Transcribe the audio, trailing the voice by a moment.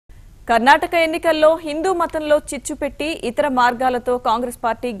కర్ణాటక ఎన్నికల్లో హిందూ మతంలో చిచ్చు పెట్టి ఇతర మార్గాలతో కాంగ్రెస్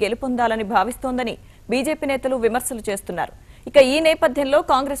పార్టీ గెలుపొందాలని భావిస్తోందని బీజేపీ నేతలు విమర్శలు చేస్తున్నారు. ఇక ఈ నేపథ్యంలో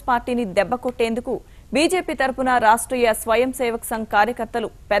కాంగ్రెస్ పార్టీని దెబ్బకొట్టేందుకు బీజేపీ తరపున రాష్ట్రీయ స్వయం సేవక్ సంఘ్ కార్యకర్తలు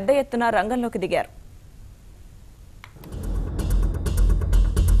పెద్ద ఎత్తున రంగంలోకి దిగారు.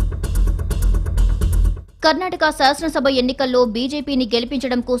 కర్ణాటక శాసనసభ ఎన్నికల్లో బీజేపీని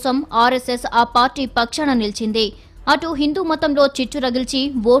గెలిపించడం కోసం ఆర్ఎస్ఎస్ ఆ పార్టీ పక్షాన నిలిచింది. అటు హిందూ మతంలో చిచ్చు రగిల్చి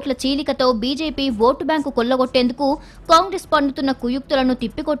ఓట్ల చీలికతో బీజేపీ ఓటు బ్యాంకు కొల్లగొట్టేందుకు కాంగ్రెస్ పన్నుతున్న కుయుక్తులను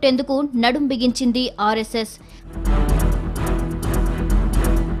తిప్పికొట్టేందుకు నడుం బిగించింది ఆర్ఎస్ఎస్.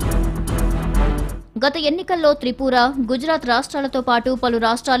 గత ఎన్నికల్లో త్రిపుర, గుజరాత్ రాష్ట్రాలతో పాటు పలు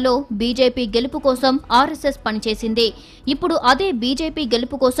రాష్ట్రాల్లో బీజేపీ గెలుపు కోసం ఆర్ఎస్ఎస్ పనిచేసింది. ఇప్పుడు అదే బీజేపీ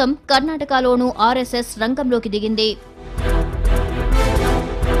గెలుపు కోసం కర్ణాటకలోనూ ఆర్ఎస్ఎస్ రంగంలోకి దిగింది.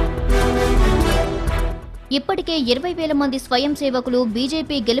 ఇప్పటికే 20,000 మంది స్వయం సేవకులు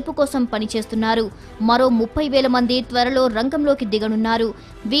బీజేపీ గెలుపు కోసం పనిచేస్తున్నారు. మరో 30,000 మంది త్వరలో రంగంలోకి దిగనున్నారు.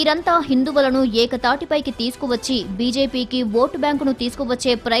 వీరంతా హిందువులను ఏకతాటిపైకి తీసుకువచ్చి బీజేపీకి ఓటు బ్యాంకును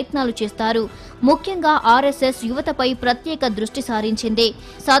తీసుకువచ్చే ప్రయత్నాలు చేస్తారు. ముఖ్యంగా ఆర్ఎస్ఎస్ యువతపై ప్రత్యేక దృష్టి సారించింది.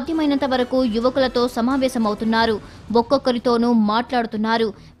 సాధ్యమైనంత వరకు యువకులతో సమావేశమవుతున్నారు. ఒక్కొక్కరితోనూ మాట్లాడుతున్నారు.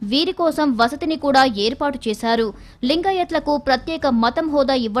 వీరి కోసం వసతిని కూడా ఏర్పాటు చేశారు. లింగాయత్లకు ప్రత్యేక మతం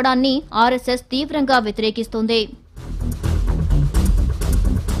హోదా ఇవ్వడాన్ని ఆర్ఎస్ఎస్ తీవ్రంగా వ్యతిరేకిస్తోంది.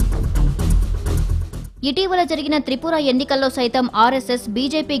 ఇటీవల జరిగిన త్రిపుర ఎన్నికల్లో సైతం ఆర్ఎస్ఎస్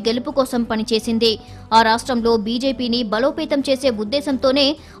బీజేపీ గెలుపు కోసం పనిచేసింది. ఆ రాష్ట్రంలో బీజేపీని బలోపేతం చేసే ఉద్దేశంతోనే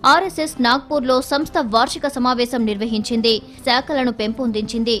ఆర్ఎస్ఎస్ నాగ్పూర్లో సంస్థ వార్షిక సమావేశం నిర్వహించింది. శాఖలను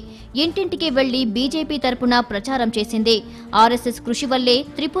పెంపొందించింది. ఇంటింటికి వెళ్లి బీజేపీ తరపున ప్రచారం చేసింది. ఆర్ఎస్ఎస్ కృషి వల్లే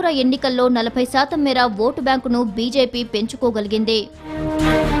త్రిపుర ఎన్నికల్లో 40% మేర ఓటు బ్యాంకును బీజేపీ పెంచుకోగలిగింది.